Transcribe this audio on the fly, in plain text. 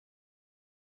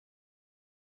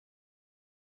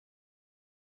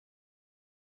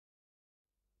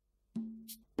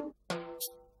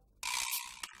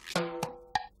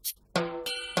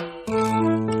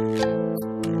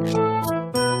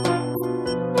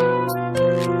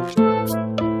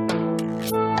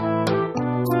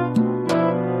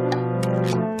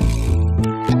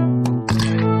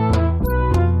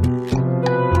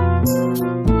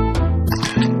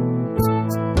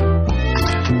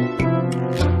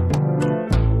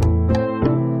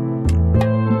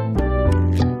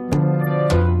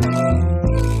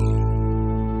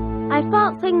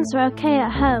were okay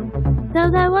at home, though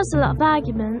there was a lot of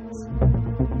arguments.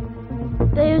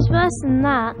 But it was worse than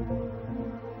that.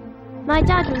 My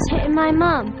dad was hitting my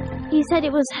mum. He said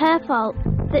it was her fault,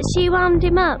 that she wound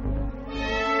him up.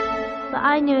 But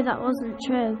I knew that wasn't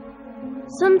true.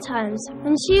 Sometimes,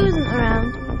 when she wasn't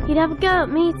around, he'd have a go at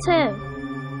me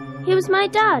too. He was my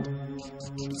dad,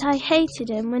 but I hated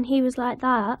him when he was like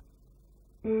that.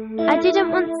 I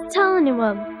didn't want to tell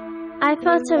anyone. I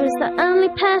thought I was the only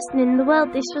person in the world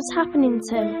this was happening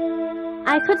to.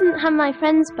 I couldn't have my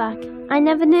friends back. I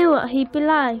never knew what he'd be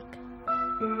like.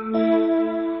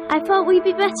 I thought we'd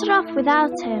be better off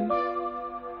without him.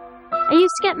 I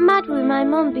used to get mad with my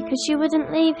mum because she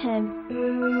wouldn't leave him.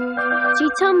 She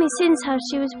told me since how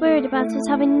she was worried about us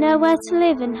having nowhere to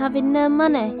live and having no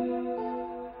money.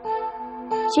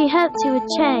 She hoped he would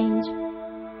change.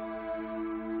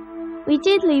 We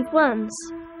did leave once.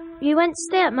 We went to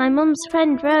stay at my mum's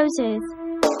friend Rose's.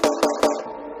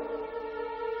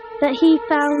 But he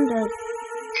found us.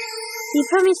 He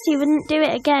promised he wouldn't do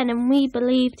it again, and we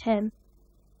believed him.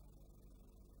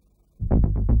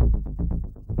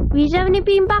 We'd only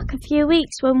been back a few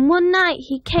weeks when one night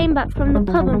he came back from the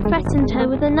pub and threatened her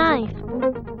with a knife.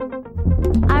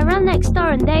 I ran next door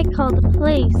and they called the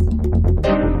police.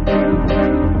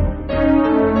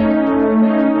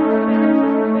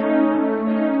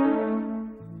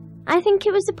 I think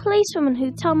it was the policewoman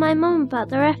who told my mum about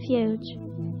the refuge.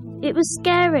 It was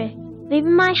scary,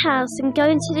 leaving my house and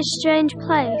going to this strange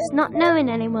place, not knowing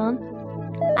anyone.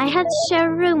 I had to share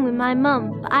a room with my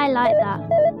mum, but I liked that.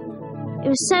 It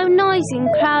was so noisy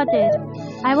and crowded,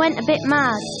 I went a bit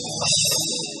mad.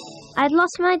 I'd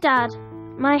lost my dad,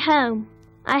 my home.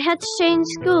 I had to change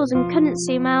schools and couldn't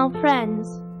see my old friends.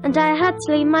 And I had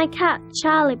to leave my cat,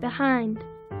 Charlie, behind.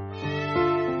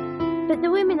 But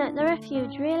the women at the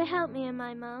refuge really helped me and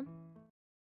my mum.